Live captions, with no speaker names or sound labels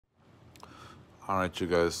All right, you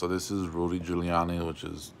guys. So this is Rudy Giuliani, which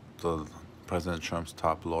is the President Trump's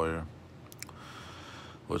top lawyer,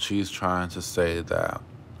 which he's trying to say that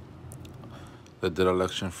they did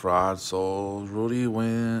election fraud. So Rudy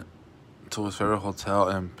went to his favorite hotel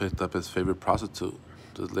and picked up his favorite prostitute,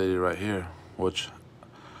 this lady right here, which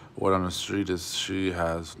word on the street is she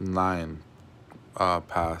has 9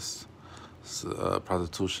 past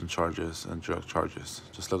prostitution charges and drug charges.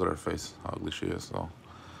 Just look at her face, how ugly she is. So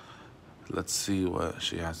let's see what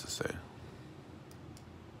she has to say.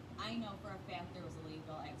 I know for a fact there was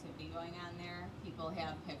illegal activity going on there. People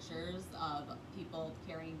have pictures of people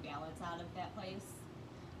carrying ballots out of that place.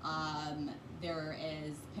 There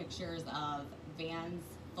is pictures of vans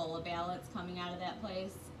full of ballots coming out of that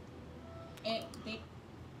place.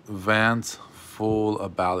 Vans full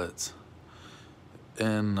of ballots.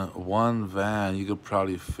 In one van, you could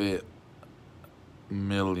probably fit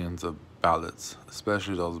millions of ballots,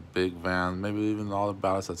 especially those big vans, maybe even all the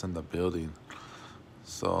ballots that's in the building.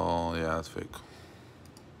 So, yeah, it's fake.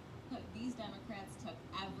 These Democrats took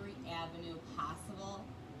every avenue possible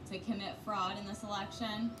to commit fraud in this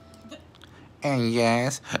election. And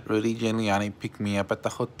yes, Rudy Giuliani picked me up at the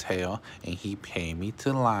hotel, and he paid me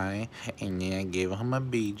to lie, and then I gave him a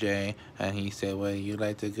BJ, and he said, well, you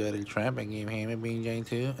like to go to Trump and give him a BJ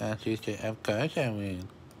too? And she said, of course I will.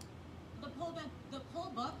 The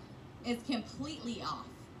poll book is completely off.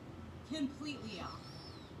 Completely off.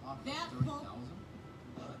 That poll,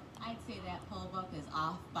 I'd say that poll book is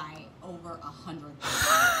off by over 100.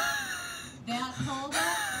 That poll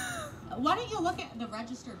book. Why don't you look at the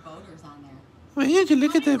registered voters on there? Well, yeah, you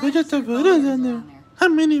look at the registered voters on there. How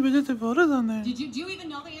many registered voters on there? Do you even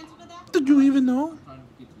know the answer to that? Did you even know?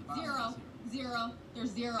 Zero.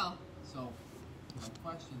 There's 0. So, my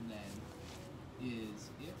question then is,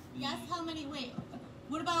 if the... Guess how many? Wait.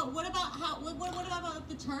 What about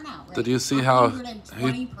the turnout rate? Did you see how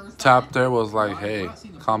he tapped there? Was like, hey,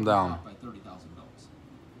 calm down. By 30,000 votes.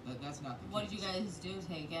 That's not the What did you guys do?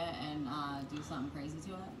 Take it and do something crazy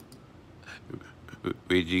to it? What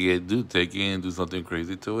did you guys do? Take it and do something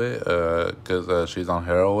crazy to it? Because she's on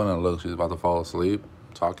heroin and look, she's about to fall asleep,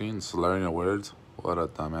 talking, slurring her words. What a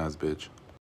dumbass bitch.